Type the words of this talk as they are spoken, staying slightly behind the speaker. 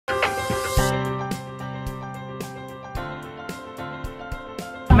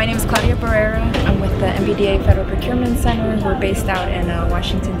My name is Claudia Barrera. I'm with the MBDA Federal Procurement Center. We're based out in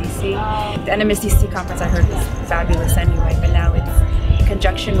Washington, D.C. The NMSDC conference I heard was fabulous anyway, but now it's in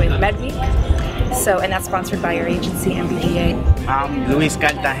conjunction with MedWeek. And that's sponsored by our agency, MBDA. I'm Luis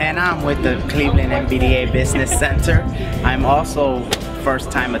Cartagena. I'm with the Cleveland MBDA Business Center. I'm also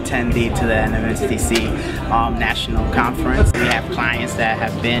first-time attendee to the NMSDC National Conference. We have clients that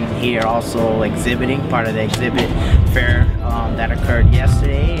have been here also exhibiting, part of the exhibit fair that occurred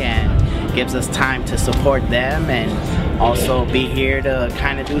yesterday, and gives us time to support them and also be here to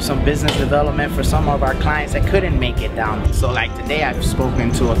kind of do some business development for some of our clients that couldn't make it down. So like today I've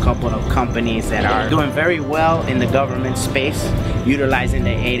spoken to a couple of companies that are doing very well in the government space, utilizing the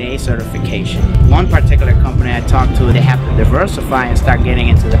 8A certification. One particular company I talked to, they have to diversify and start getting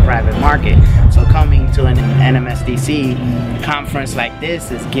into the private market. So coming to an NMSDC conference like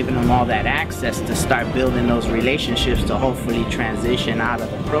this is giving them all that access to start building those relationships to hopefully transition out of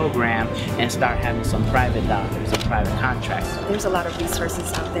the program and start having some private dollars and private contracts. There's a lot of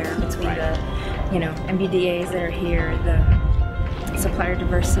resources out there between the MBDAs that are here, the supplier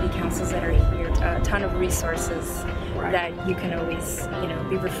diversity councils that are here, a ton of resources that you can always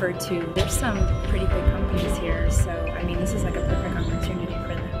be referred to. There's some pretty big companies here, so I mean this is like a perfect opportunity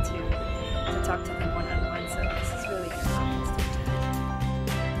for them to talk to them one-on-one, so this is really good.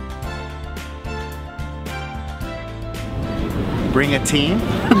 Bring a team.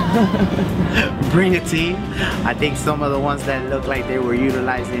 Bring a team. I think some of the ones that look like they were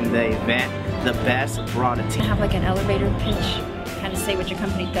utilizing the event the best brought a team. Have like an elevator pitch, kind of say what your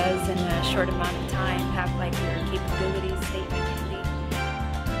company does in a short amount of time, have like your capabilities statement handy.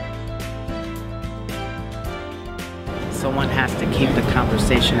 Someone has to keep the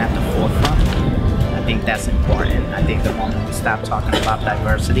conversation at the forefront. I think that's important. I think the moment we stop talking about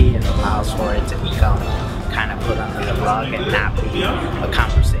diversity, it allows for it to become kind of put under the rug and not be a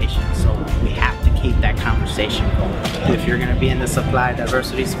conversation. So we have to keep that conversation going. If you're going to be in the supply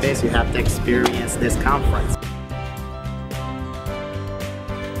diversity space, you have to experience this conference.